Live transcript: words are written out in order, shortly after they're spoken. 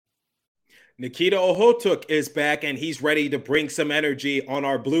Nikita Ohotuk is back and he's ready to bring some energy on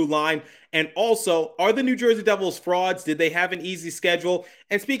our blue line. And also, are the New Jersey Devils frauds? Did they have an easy schedule?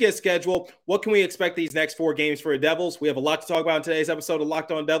 And speaking of schedule, what can we expect these next 4 games for the Devils? We have a lot to talk about in today's episode of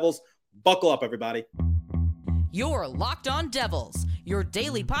Locked On Devils. Buckle up, everybody. You're Locked On Devils, your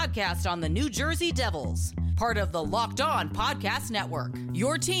daily podcast on the New Jersey Devils. Part of the Locked On Podcast Network,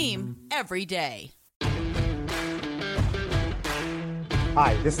 your team every day.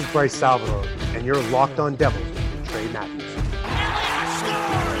 Hi, this is Bryce Salvador, and you're Locked On Devils with Trey Matthews. Elliott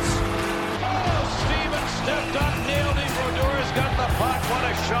scores! Oh, Stevens stepped up, nailed it. Brodor's got the puck. What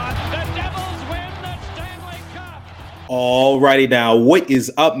a shot. The Devils win the Stanley Cup. Alrighty now, what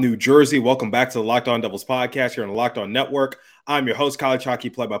is up, New Jersey? Welcome back to the Locked On Devils podcast here on the Locked On Network. I'm your host, college hockey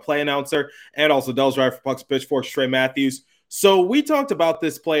play-by-play announcer, and also Devils writer for Pucks Pitchforks, Trey Matthews. So we talked about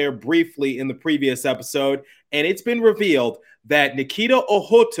this player briefly in the previous episode, and it's been revealed that Nikita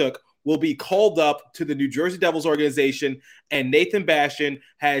Ohotuk will be called up to the New Jersey Devils organization, and Nathan Bastian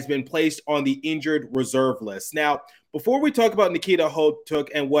has been placed on the injured reserve list. Now, before we talk about Nikita Ohotuk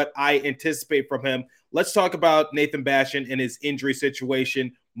and what I anticipate from him, let's talk about Nathan Bastian and his injury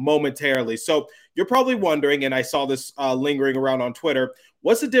situation momentarily. So you're probably wondering, and I saw this lingering around on Twitter,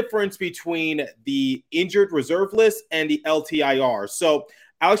 what's the difference between the injured reserve list and the LTIR? So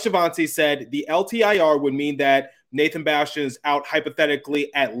Alex Chavancy said the LTIR would mean that Nathan Bastian is out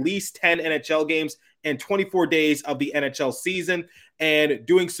hypothetically at least 10 NHL games and 24 days of the NHL season. And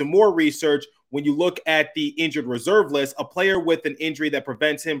doing some more research, when you look at the injured reserve list, a player with an injury that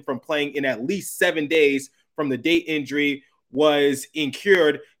prevents him from playing in at least 7 days from the date injury was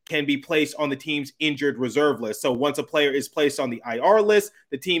incurred can be placed on the team's injured reserve list. So once a player is placed on the IR list,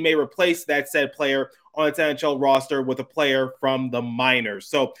 the team may replace that said player on its NHL roster with a player from the minors.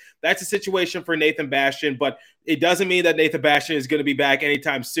 So that's a situation for Nathan Bastian, but it doesn't mean that Nathan Bastian is going to be back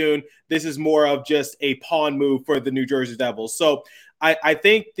anytime soon. This is more of just a pawn move for the New Jersey Devils. So I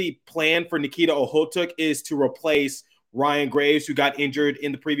think the plan for Nikita Ohotuk is to replace Ryan Graves, who got injured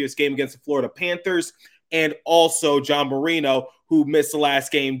in the previous game against the Florida Panthers, and also John Marino, who missed the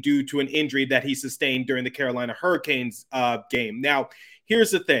last game due to an injury that he sustained during the Carolina Hurricanes game. Now,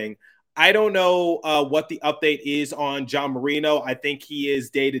 here's the thing. I don't know what the update is on John Marino. I think he is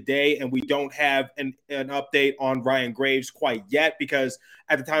day-to-day, and we don't have an update on Ryan Graves quite yet because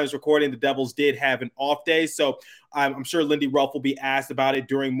at the time of this recording, the Devils did have an off day. So I'm sure Lindy Ruff will be asked about it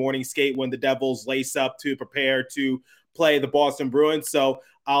during morning skate when the Devils lace up to prepare to play the Boston Bruins. So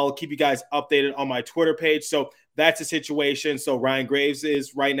I'll keep you guys updated on my Twitter page. So that's the situation. So Ryan Graves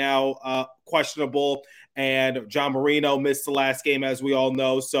is right now questionable, and John Marino missed the last game, as we all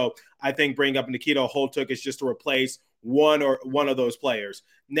know. So I think bringing up Nikita Ohotuk is just to replace one of those players.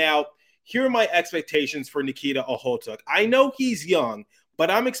 Now, here are my expectations for Nikita Ohotuk. I know he's young,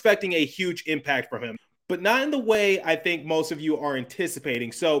 but I'm expecting a huge impact from him, but not in the way I think most of you are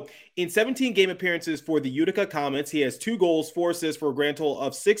anticipating. So in 17 game appearances for the Utica Comets, he has 2 goals, 4 assists for a grand total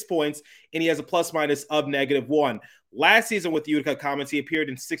of 6 points, and he has a plus-minus of -1. Last season with the Utica Comets, he appeared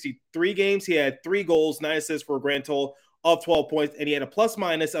in 63 games. He had 3 goals, 9 assists for a grand total of 12 points, and he had a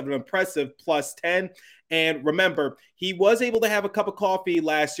plus-minus of an impressive +10. And remember, he was able to have a cup of coffee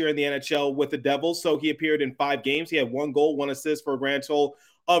last year in the NHL with the Devils, so he appeared in 5 games. He had 1 goal, 1 assist for a grand total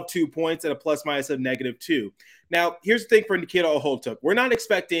of 2 points and a plus-minus of -2. Now, here's the thing for Nikita Ohotuk. We're not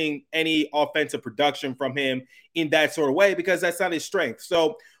expecting any offensive production from him in that sort of way because that's not his strength.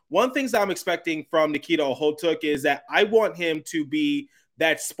 So one thing that I'm expecting from Nikita Ohotuk is that I want him to be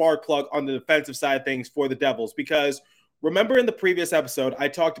that spark plug on the defensive side of things for the Devils because remember in the previous episode, I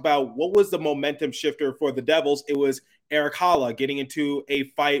talked about what was the momentum shifter for the Devils. It was Erik Haula getting into a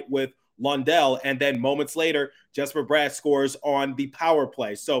fight with Lundell, and then moments later, Jesper Bratt scores on the power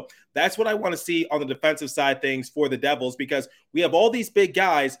play. So that's what I want to see on the defensive side of things for the Devils because we have all these big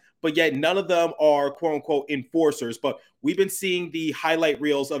guys, but yet none of them are quote-unquote enforcers. But we've been seeing the highlight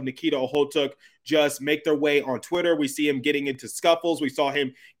reels of Nikita Ohotuk just make their way on Twitter. We see him getting into scuffles. We saw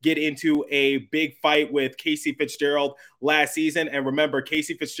him get into a big fight with Casey Fitzgerald last season. And remember,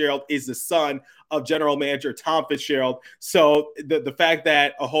 Casey Fitzgerald is the son of general manager Tom Fitzgerald. So the fact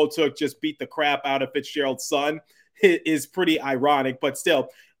that Ohotuk just beat the crap out of Fitzgerald's son is pretty ironic. But still,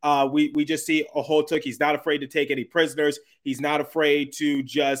 we just see Ohotuk. He's not afraid to take any prisoners. He's not afraid to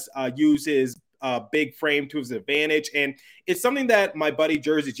just use his big frame to his advantage. And it's something that my buddy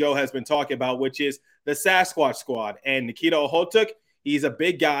Jersey Joe has been talking about, which is the Sasquatch Squad. And Nikita Ohotuk, he's a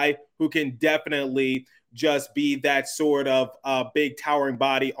big guy who can definitely just be that sort of big towering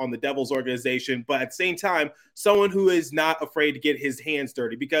body on the Devils organization. But at the same time, someone who is not afraid to get his hands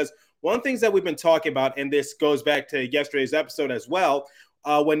dirty. Because one of the things that we've been talking about, and this goes back to yesterday's episode as well,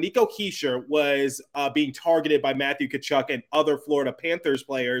 when Nico Hischier was being targeted by Matthew Tkachuk and other Florida Panthers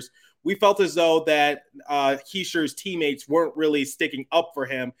players, we felt as though that Hischier's teammates weren't really sticking up for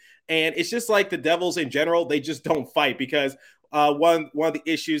him. And it's just like the Devils in general, they just don't fight because one of the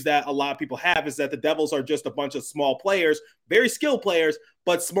issues that a lot of people have is that the Devils are just a bunch of small players, very skilled players,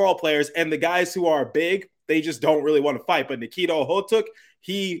 but small players. And the guys who are big, they just don't really want to fight. But Nikita Okhotyuk,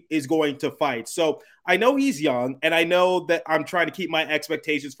 he is going to fight. So I know he's young, and I know that I'm trying to keep my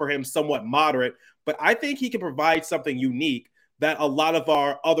expectations for him somewhat moderate, but I think he can provide something unique that a lot of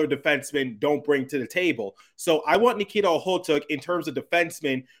our other defensemen don't bring to the table. So I want Nikita Okhotyuk, in terms of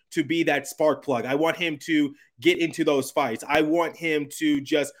defensemen, to be that spark plug. I want him to get into those fights. I want him to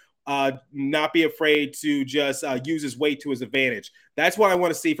just not be afraid to just use his weight to his advantage. That's what I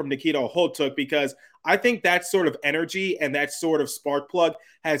want to see from Nikita Okhotyuk, because I think that sort of energy and that sort of spark plug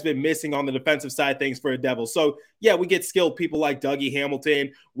has been missing on the defensive side of things for the Devils. So, yeah, we get skilled people like Dougie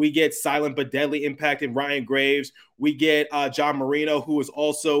Hamilton. We get silent but deadly impact in Ryan Graves. We get John Marino, who is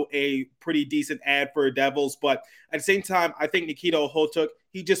also a pretty decent ad for the Devils. But at the same time, I think Nikita Okhotyuk,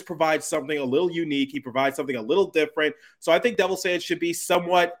 he just provides something a little unique. He provides something a little different. So I think Devils fans should be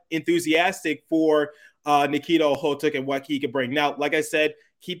somewhat enthusiastic for Nikita Okhotyuk and what he can bring. Now, like I said,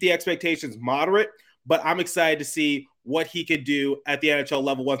 keep the expectations moderate, but I'm excited to see what he could do at the NHL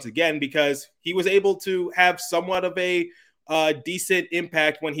level once again, because he was able to have somewhat of a decent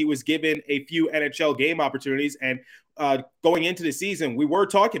impact when he was given a few NHL game opportunities. And going into the season, we were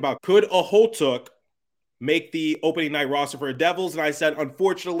talking about, could Okhotyuk make the opening night roster for the Devils? And I said,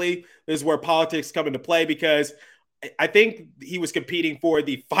 unfortunately, this is where politics come into play, because I think he was competing for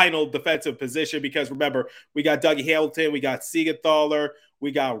the final defensive position, because remember, we got Dougie Hamilton, we got Siegenthaler,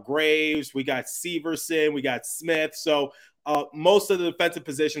 we got Graves, we got Severson, we got Smith. So most of the defensive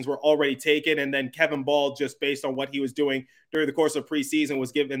positions were already taken. And then Kevin Ball, just based on what he was doing during the course of preseason,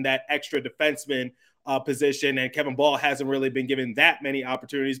 was given that extra defenseman position. And Kevin Ball hasn't really been given that many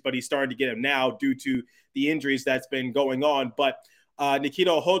opportunities, but he's starting to get them now due to the injuries that's been going on. But Nikita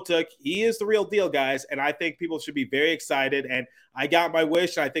Okhotyuk, he is the real deal, guys. And I think people should be very excited. And I got my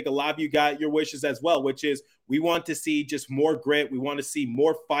wish. And I think a lot of you got your wishes as well, which is we want to see just more grit. We want to see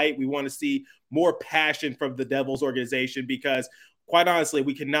more fight. We want to see more passion from the Devils organization, because quite honestly,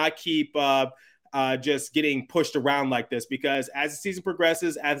 we cannot keep just getting pushed around like this, because as the season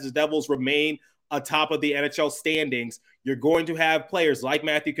progresses, as the Devils remain atop of the NHL standings, you're going to have players like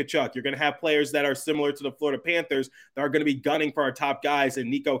Matthew Tkachuk. You're going to have players that are similar to the Florida Panthers that are going to be gunning for our top guys in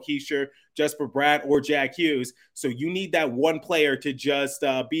Nico Hischier, Jesper Bratt, or Jack Hughes. So you need that one player to just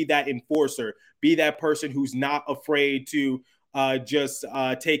be that enforcer, be that person who's not afraid to just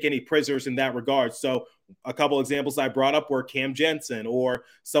take any prisoners in that regard. So a couple examples I brought up were Cam Janssen or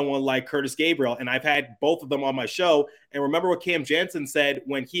someone like Curtis Gabriel, and I've had both of them on my show. And remember what Cam Janssen said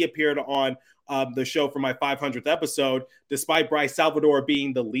when he appeared on the show for my 500th episode. Despite Bryce Salvador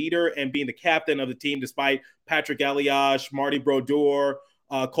being the leader and being the captain of the team, despite Patrick Elias, Marty Brodeur,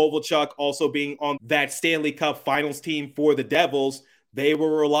 Kovalchuk also being on that Stanley Cup Finals team for the Devils, they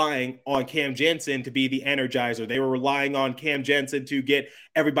were relying on Cam Janssen to be the energizer. They were relying on Cam Janssen to get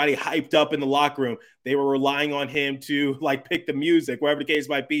everybody hyped up in the locker room. They were relying on him to pick the music, whatever the case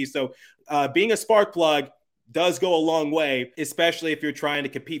might be. So being a spark plug does go a long way, especially if you're trying to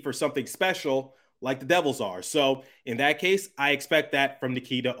compete for something special like the Devils are. So in that case, I expect that from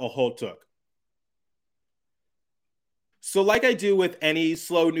Nikita Okhotyuk. So like I do with any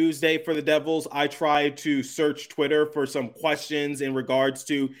slow news day for the Devils, I try to search Twitter for some questions in regards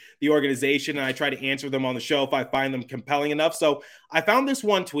to the organization, and I try to answer them on the show if I find them compelling enough. So I found this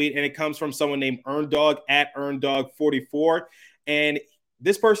one tweet, and it comes from someone named EarnDog at EarnDog44. And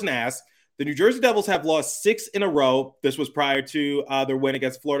this person asked, the New Jersey Devils have lost 6 in a row. This was prior to their win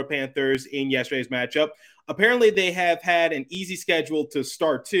against Florida Panthers in yesterday's matchup. Apparently, they have had an easy schedule to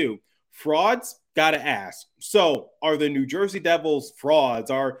start too. Frauds? Gotta ask. So, are the New Jersey Devils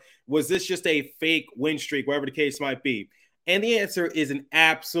frauds? Was this just a fake win streak, whatever the case might be? And the answer is an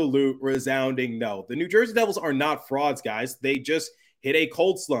absolute resounding no. The New Jersey Devils are not frauds, guys. They just hit a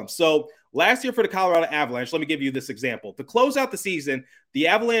cold slump. So, last year for the Colorado Avalanche, let me give you this example. To close out the season, the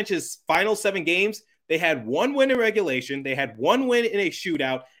Avalanche's final 7 games, they had 1 win in regulation, they had 1 win in a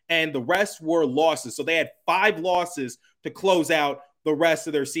shootout, and the rest were losses. So, they had 5 losses to close out the rest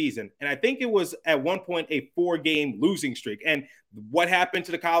of their season. And I think it was at one point a 4-game losing streak. And what happened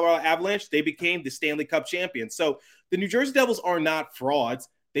to the Colorado Avalanche? They became the Stanley Cup champions. So the New Jersey Devils are not frauds.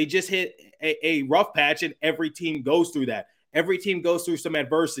 They just hit a rough patch, and every team goes through that. Every team goes through some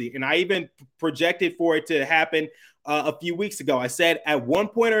adversity. And I even projected for it to happen a few weeks ago. I said at one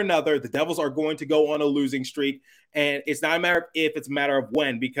point or another, the Devils are going to go on a losing streak. And it's not a matter of if, it's a matter of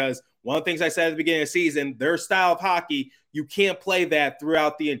when, because one of the things I said at the beginning of the season, their style of hockey, you can't play that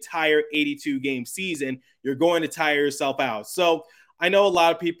throughout the entire 82-game season. You're going to tire yourself out. So I know a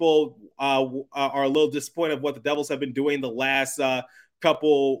lot of people are a little disappointed of what the Devils have been doing the last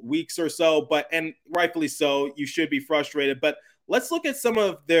couple weeks or so, and rightfully so, you should be frustrated. But let's look at some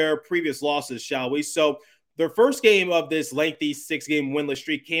of their previous losses, shall we? So their first game of this lengthy 6-game winless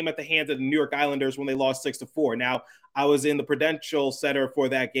streak came at the hands of the New York Islanders when they lost 6-4. Now, I was in the Prudential Center for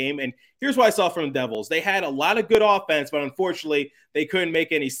that game, and here's what I saw from the Devils. They had a lot of good offense, but unfortunately, they couldn't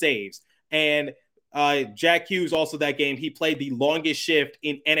make any saves. And Jack Hughes, also that game, he played the longest shift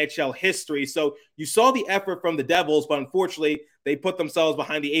in NHL history. So you saw the effort from the Devils, but unfortunately, they put themselves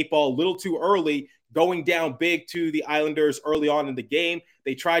behind the 8 ball a little too early, going down big to the Islanders early on in the game.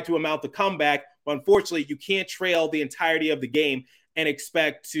 They tried to amount the comeback, but unfortunately, you can't trail the entirety of the game and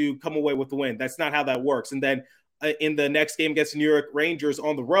expect to come away with the win. That's not how that works. And then in the next game against the New York Rangers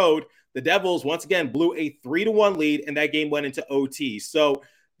on the road, the Devils once again blew a 3-1 lead, and that game went into OT. So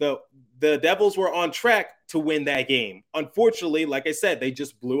the Devils were on track to win that game. Unfortunately, like I said, they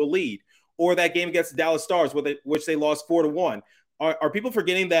just blew a lead. Or that game against the Dallas Stars, which they lost 4-1. Are people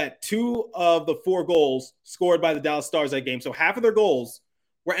forgetting that 2 of the 4 goals scored by the Dallas Stars that game? So half of their goals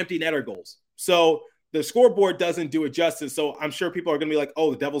were empty netter goals. So the scoreboard doesn't do it justice. So I'm sure people are going to be like,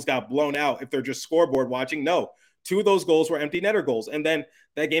 oh, the Devils got blown out if they're just scoreboard watching. No, 2 of those goals were empty netter goals. And then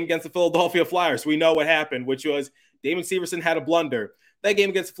that game against the Philadelphia Flyers, we know what happened, which was Damon Severson had a blunder. That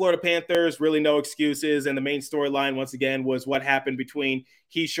game against the Florida Panthers, really no excuses. And the main storyline, once again, was what happened between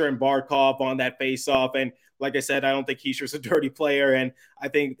Hischier and Barkov on that faceoff. And like I said, I don't think Hischier's a dirty player. And I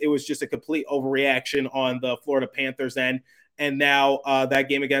think it was just a complete overreaction on the Florida Panthers end. And now that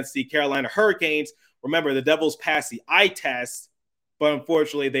game against the Carolina Hurricanes, remember, the Devils passed the eye test, but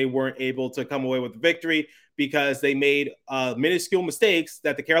unfortunately, they weren't able to come away with the victory because they made minuscule mistakes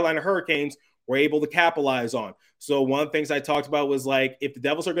that the Carolina Hurricanes were able to capitalize on. So one of the things I talked about was, like, if the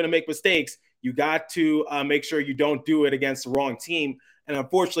Devils are going to make mistakes, you got to make sure you don't do it against the wrong team. And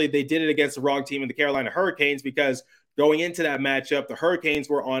unfortunately, they did it against the wrong team in the Carolina Hurricanes, because going into that matchup, the Hurricanes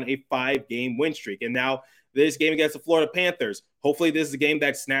were on a 5-game win streak. And now this game against the Florida Panthers, hopefully this is a game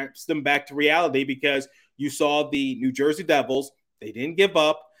that snaps them back to reality, because you saw the New Jersey Devils, they didn't give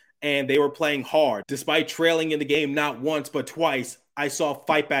up, and they were playing hard. Despite trailing in the game not once but twice, I saw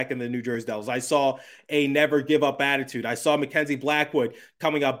fight back in the New Jersey Devils. I saw a never give up attitude. I saw Mackenzie Blackwood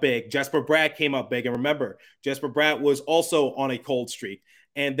coming up big. Jesper Bratt came up big. And remember, Jesper Bratt was also on a cold streak.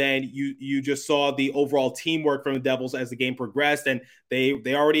 And then you just saw the overall teamwork from the Devils as the game progressed. And they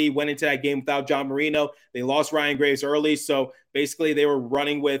already went into that game without John Marino. They lost Ryan Graves early. So basically they were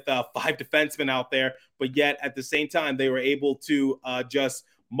running with 5 defensemen out there. But yet at the same time, they were able to just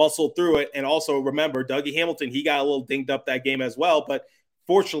muscle through it. And also remember, Dougie Hamilton, he got a little dinged up that game as well, but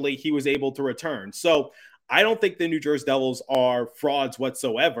fortunately he was able to return. So I don't think the New Jersey Devils are frauds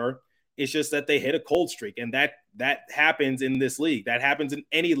whatsoever. It's just that they hit a cold streak, and that happens in this league. That happens in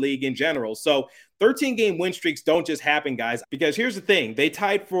any league in general. So 13-game win streaks don't just happen, guys, because here's the thing. They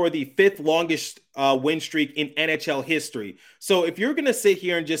tied for the 5th longest win streak in NHL history. So if you're going to sit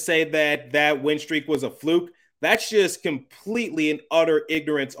here and just say that win streak was a fluke, that's just completely and utter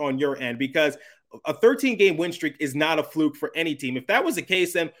ignorance on your end, because a 13-game win streak is not a fluke for any team. If that was the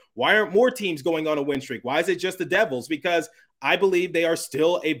case, then why aren't more teams going on a win streak? Why is it just the Devils? Because I believe they are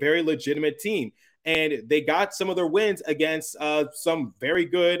still a very legitimate team, and they got some of their wins against some very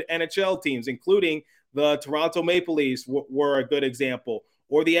good NHL teams, including the Toronto Maple Leafs were a good example,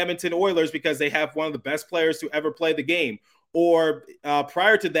 or the Edmonton Oilers, because they have one of the best players to ever play the game. Or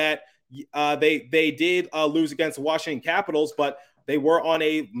prior to that, they did lose against the Washington Capitals, but they were on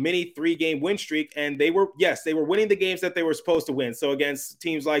a mini 3-game win streak, and they were winning the games that they were supposed to win. So against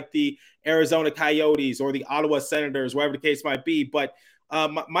teams like the Arizona Coyotes or the Ottawa Senators, whatever the case might be. But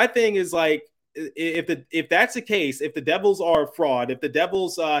my thing is, like, if that's the case, if the Devils are a fraud, if the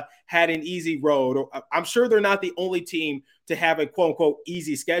Devils had an easy road, or, I'm sure they're not the only team to have a quote unquote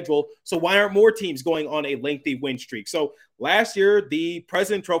easy schedule. So why aren't more teams going on a lengthy win streak? So last year, the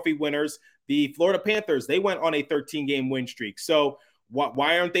President Trophy winners, the Florida Panthers, they went on a 13-game win streak. So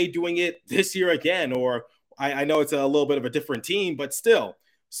why aren't they doing it this year again? Or I know it's a little bit of a different team, but still.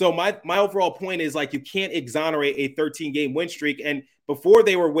 So my overall point is, like, you can't exonerate a 13-game win streak. And before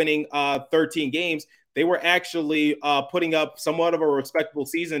they were winning 13 games, they were actually putting up somewhat of a respectable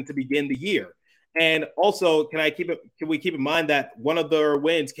season to begin the year. And also, can we keep in mind that one of their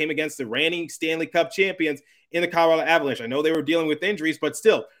wins came against the reigning Stanley Cup champions in the Colorado Avalanche? I know they were dealing with injuries, but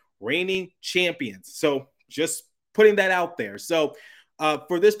still reigning champions. So just putting that out there. So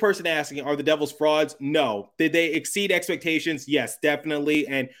For this person asking, are the Devils frauds? No. Did they exceed expectations? Yes, definitely.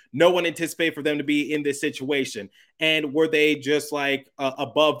 And no one anticipated for them to be in this situation. And were they just like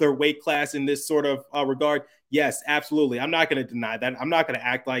above their weight class in this sort of regard? Yes, absolutely. I'm not going to deny that. I'm not going to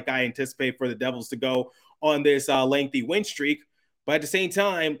act like I anticipate for the Devils to go on this lengthy win streak. But at the same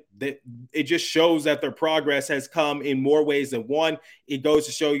time, it just shows that their progress has come in more ways than one. It goes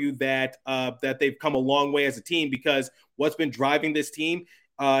to show you that that they've come a long way as a team, because what's been driving this team,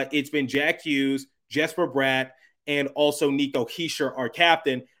 it's been Jack Hughes, Jesper Bratt, and also Nico Hischier, our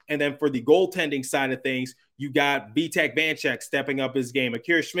captain. And then for the goaltending side of things, you got Vitek Vanecek stepping up his game,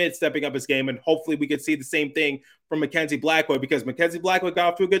 Akira Schmid stepping up his game, and hopefully we could see the same thing from Mackenzie Blackwood, because Mackenzie Blackwood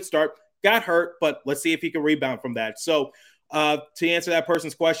got off to a good start, got hurt, but let's see if he can rebound from that. So to answer that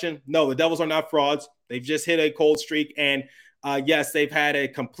person's question, no, the Devils are not frauds. They've just hit a cold streak, and yes, they've had a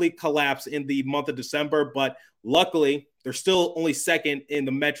complete collapse in the month of December, but luckily they're still only second in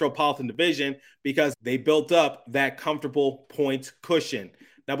the Metropolitan Division because they built up that comfortable point cushion.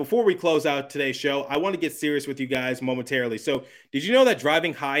 Now, before we close out today's show, I want to get serious with you guys momentarily. So, did you know that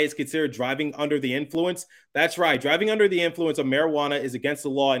driving high is considered driving under the influence? That's right. Driving under the influence of marijuana is against the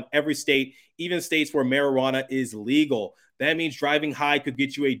law in every state, even states where marijuana is legal. That means driving high could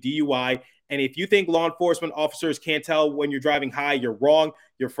get you a DUI. And if you think law enforcement officers can't tell when you're driving high, you're wrong.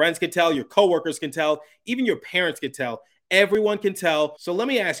 Your friends can tell, your coworkers can tell, even your parents can tell. Everyone can tell. So let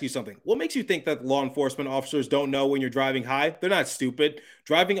me ask you something. What makes you think that law enforcement officers don't know when you're driving high? They're not stupid.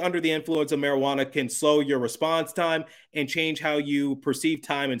 Driving under the influence of marijuana can slow your response time and change how you perceive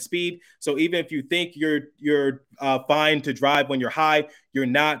time and speed. So even if you think you're fine to drive when you're high, you're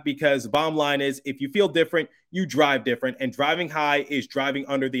not, because the bottom line is, if you feel different, you drive different. And driving high is driving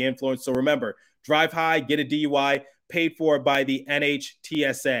under the influence. So remember, drive high, get a DUI, paid for by the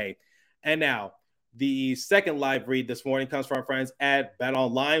NHTSA. And now, the second live read this morning comes from our friends at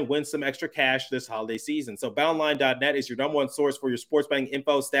BetOnline. Win some extra cash this holiday season. So BetOnline.net is your number one source for your sports betting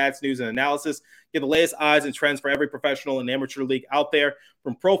info, stats, news, and analysis. Get the latest odds and trends for every professional and amateur league out there.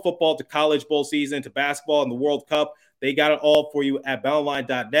 From pro football to college bowl season to basketball and the World Cup, they got it all for you at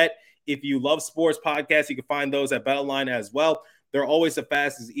BetOnline.net. If you love sports podcasts, you can find those at BetOnline as well. They're always the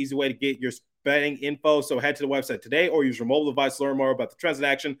fastest, easy way to get your betting info. So head to the website today or use your mobile device to learn more about the trends in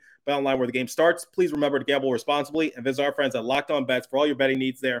action. BetOnline, where the game starts. Please remember to gamble responsibly and visit our friends at Locked On Bets for all your betting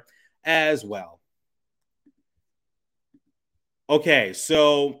needs there as well. Okay,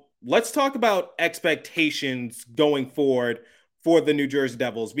 so let's talk about expectations going forward for the New Jersey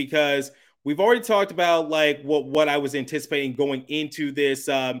Devils, because we've already talked about like what I was anticipating going into this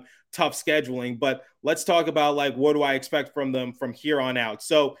tough scheduling, but let's talk about like what do I expect from them from here on out.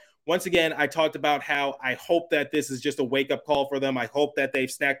 So once again, I talked about how I hope that this is just a wake-up call for them. I hope that they've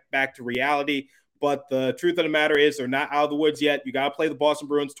snapped back to reality. But the truth of the matter is they're not out of the woods yet. You got to play the Boston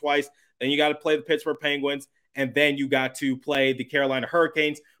Bruins twice. Then you got to play the Pittsburgh Penguins. And then you got to play the Carolina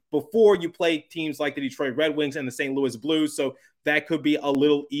Hurricanes before you play teams like the Detroit Red Wings and the St. Louis Blues. So that could be a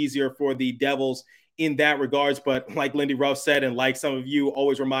little easier for the Devils in that regards. But like Lindy Ruff said, and like some of you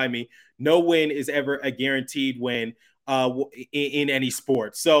always remind me, no win is ever a guaranteed win in any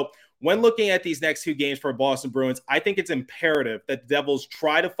sport. So when looking at these next two games for Boston Bruins, I think it's imperative that the Devils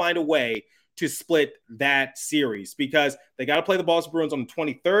try to find a way to split that series, because they got to play the Boston Bruins on the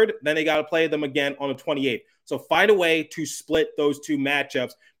 23rd, then they got to play them again on the 28th. So find a way to split those two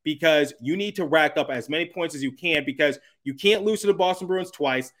matchups, because you need to rack up as many points as you can, because you can't lose to the Boston Bruins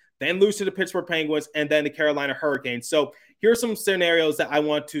twice, then lose to the Pittsburgh Penguins, and then the Carolina Hurricanes. So here are some scenarios that I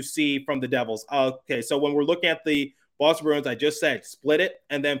want to see from the Devils. Okay, so when we're looking at the Boston Bruins, I just said split it.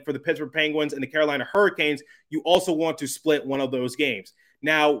 And then for the Pittsburgh Penguins and the Carolina Hurricanes, you also want to split one of those games.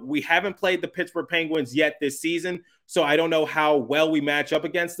 Now, we haven't played the Pittsburgh Penguins yet this season, so I don't know how well we match up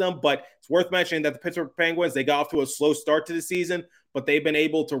against them, but it's worth mentioning that the Pittsburgh Penguins, they got off to a slow start to the season, but they've been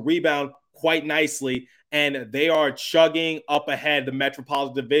able to rebound quite nicely, and they are chugging up ahead the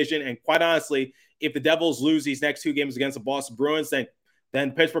Metropolitan Division. And quite honestly, if the Devils lose these next two games against the Boston Bruins,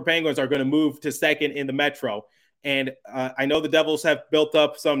 then Pittsburgh Penguins are going to move to second in the Metro. And I know the Devils have built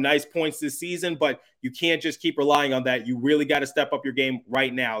up some nice points this season, but you can't just keep relying on that. You really got to step up your game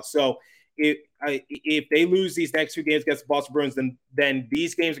right now. So if they lose these next two games against the Boston Bruins, then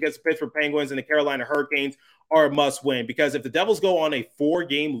these games against the Pittsburgh Penguins and the Carolina Hurricanes are a must win. Because if the Devils go on a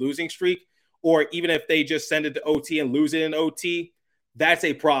 4-game losing streak, or even if they just send it to OT and lose it in OT, that's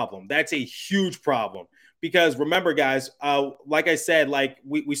a problem. That's a huge problem. Because remember, guys, like I said, like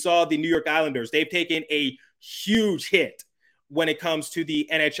we saw the New York Islanders, they've taken a huge hit when it comes to the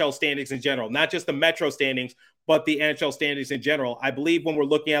NHL standings in general, not just the Metro standings, but the NHL standings in general. I believe when we're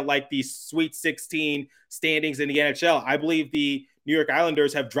looking at like the Sweet 16 standings in the NHL, I believe the New York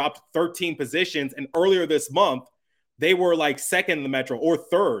Islanders have dropped 13 positions. And earlier this month, they were like second in the Metro or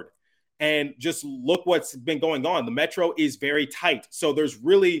third. And just look what's been going on. The Metro is very tight. So there's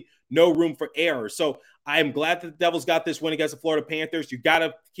really no room for error. So I am glad that the Devils got this win against the Florida Panthers. You got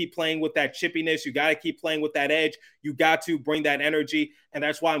to keep playing with that chippiness. You got to keep playing with that edge. You got to bring that energy. And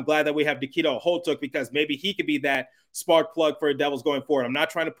that's why I'm glad that we have Nikita Holttuk, because maybe he could be that spark plug for the Devils going forward. I'm not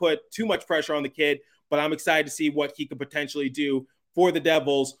trying to put too much pressure on the kid, but I'm excited to see what he could potentially do for the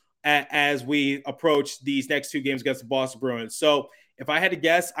Devils as we approach these next 2 games against the Boston Bruins. So if I had to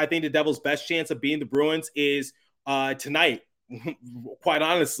guess, I think the Devils' best chance of beating the Bruins is tonight, quite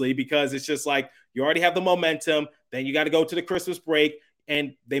honestly, because it's just like you already have the momentum. Then you got to go to the Christmas break,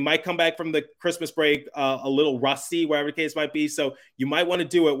 and they might come back from the Christmas break a little rusty, whatever the case might be. So you might want to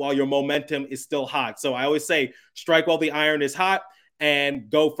do it while your momentum is still hot. So I always say strike while the iron is hot and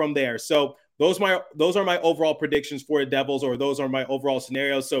go from there. So those are my overall predictions for the Devils, or those are my overall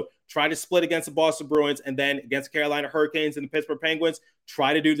scenarios. So try to split against the Boston Bruins, and then against Carolina Hurricanes and the Pittsburgh Penguins,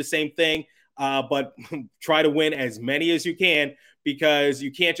 try to do the same thing, but try to win as many as you can, because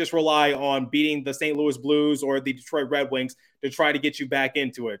you can't just rely on beating the St. Louis Blues or the Detroit Red Wings to try to get you back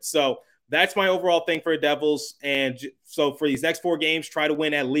into it. So that's my overall thing for the Devils. And so for these next 4 games, try to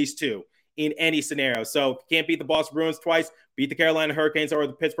win at least 2 in any scenario. So if you can't beat the Boston Bruins twice, beat the Carolina Hurricanes or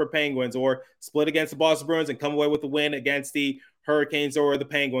the Pittsburgh Penguins, or split against the Boston Bruins and come away with a win against the Hurricanes or the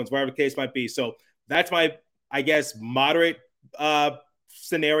Penguins, whatever the case might be. So that's my, I guess, moderate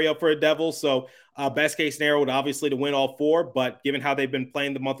scenario for the Devils. So best case scenario would obviously to win all 4, but given how they've been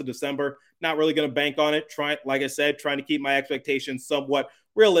playing the month of December, not really going to bank on it. Like I said, trying to keep my expectations somewhat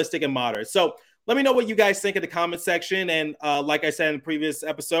realistic and moderate. So let me know what you guys think in the comment section. And like I said in the previous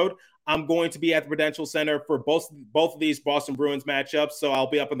episode, I'm going to be at the Prudential Center for both of these Boston Bruins matchups. So I'll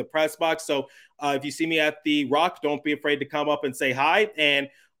be up in the press box. So if you see me at the Rock, don't be afraid to come up and say hi. And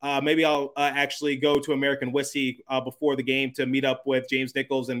maybe I'll actually go to American Whiskey before the game to meet up with James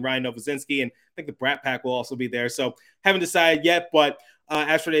Nichols and Ryan Novozinski. And I think the Brat Pack will also be there. So haven't decided yet. But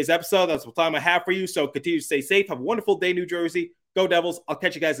as for today's episode, that's what time I have for you. So continue to stay safe. Have a wonderful day, New Jersey. Go Devils. I'll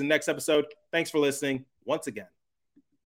catch you guys in the next episode. Thanks for listening once again.